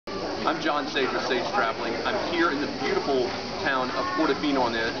I'm John Sage with Sage Traveling. I'm here in the beautiful town of Portofino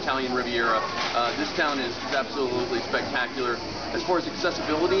on the Italian Riviera. This town is absolutely spectacular. As far as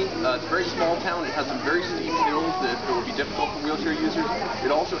accessibility, it's a very small town. It has some very steep hills that will be difficult for wheelchair users.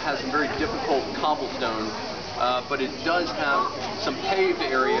 It also has some very difficult cobblestones, but it does have some paved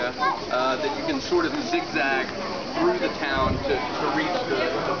area that you can sort of zigzag through the town to reach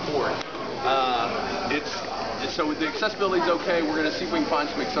the port. So the accessibility is okay. We're going to see if we can find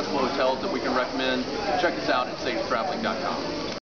some accessible hotels that we can recommend. Check us out at sagetraveling.com.